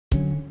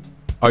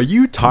Are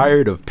you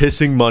tired of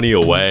pissing money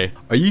away?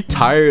 Are you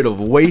tired of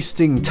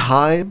wasting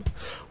time?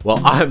 Well,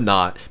 I'm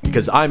not,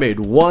 because I made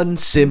one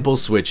simple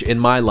switch in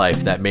my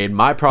life that made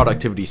my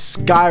productivity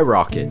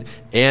skyrocket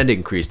and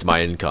increased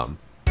my income.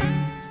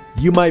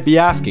 You might be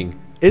asking,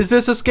 is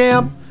this a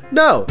scam?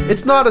 No,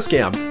 it's not a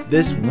scam.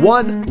 This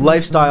one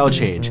lifestyle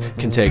change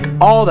can take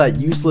all that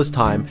useless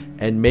time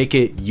and make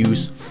it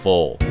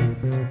useful.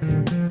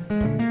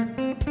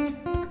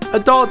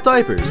 Adult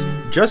diapers.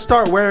 Just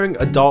start wearing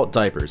adult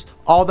diapers.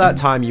 All that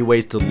time you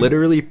wasted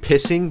literally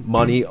pissing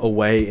money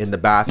away in the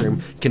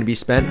bathroom can be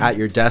spent at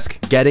your desk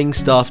getting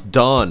stuff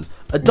done.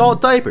 Adult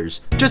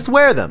diapers. Just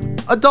wear them.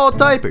 Adult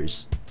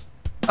diapers.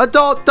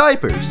 Adult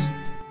diapers.